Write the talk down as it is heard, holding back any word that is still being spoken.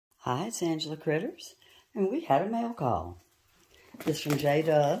Hi, it's Angela Critters, and we had a mail call. This is from J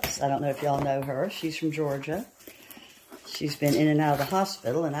Dubs. I don't know if y'all know her. She's from Georgia. She's been in and out of the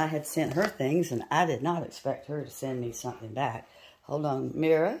hospital, and I had sent her things, and I did not expect her to send me something back. Hold on,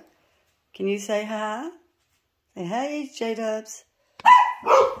 Mira, can you say hi? Say, hey, J Dubs.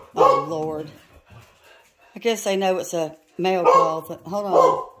 Oh, Lord. I guess they know it's a mail call. Hold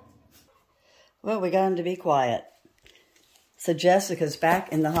on. Well, we got him to be quiet. So Jessica's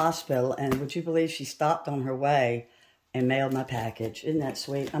back in the hospital, and would you believe she stopped on her way and mailed my package? Isn't that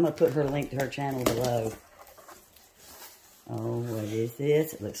sweet? I'm going to put her link to her channel below. Oh, what is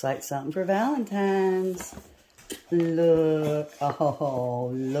this? It looks like something for Valentine's. Look. Oh,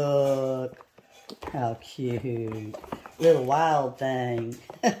 look. How cute. Little wild thing.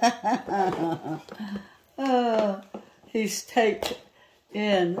 Oh, he's taped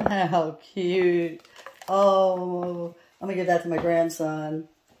in. How cute. Oh, I'm going to give that to my grandson.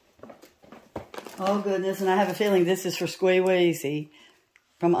 Oh, goodness. And I have a feeling this is for Squee-Weezy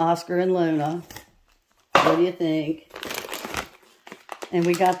from Oscar and Luna. What do you think? And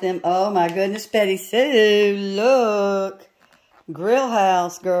we got them. Oh, my goodness. Betty Sue. Look. Grill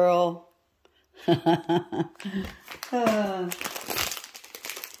House, girl. Oh,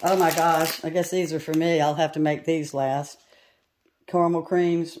 my gosh. I guess these are for me. I'll have to make these last. Caramel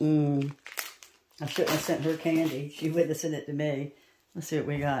creams. I shouldn't have sent her candy. She wouldn't have sent it to me. Let's see what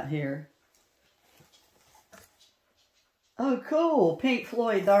we got here. Oh, cool. Pink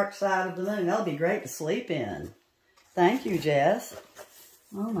Floyd, Dark Side of the Moon. That'll be great to sleep in. Thank you, Jess.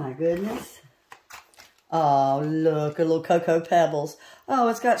 Oh, my goodness. Oh, look. A little Cocoa Pebbles. Oh,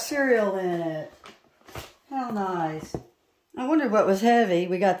 it's got cereal in it. How nice. I wondered what was heavy.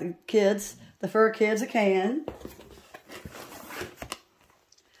 We got the kids, the fur kids, a can.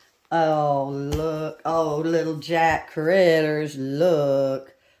 Oh, look. Oh, little Jack Critters.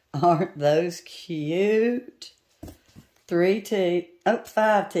 Look. Aren't those cute? 3 teeth. Oh,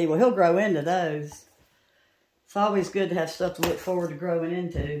 5 teeth. Well, he'll grow into those. It's always good to have stuff to look forward to growing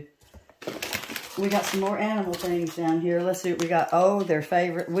into. We got some more animal things down here. Let's see what we got. Oh, their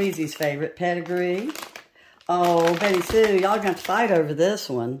favorite, Wheezy's favorite, Pedigree. Oh, Betty Sue, y'all gonna have to fight over this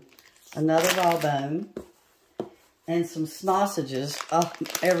one. Another raw bone. And some sausages. Oh,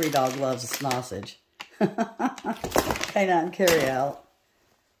 every dog loves a sausage. Canine carry out.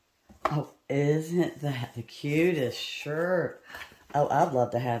 Oh, isn't that the cutest shirt? Oh, I'd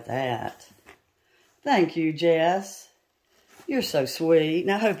love to have that. Thank you, Jess. You're so sweet.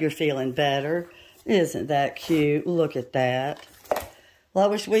 And I hope you're feeling better. Isn't that cute? Look at that. Well, I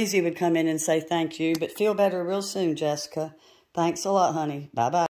wish Wheezy would come in and say thank you, but feel better real soon, Jessica. Thanks a lot, honey. Bye-bye.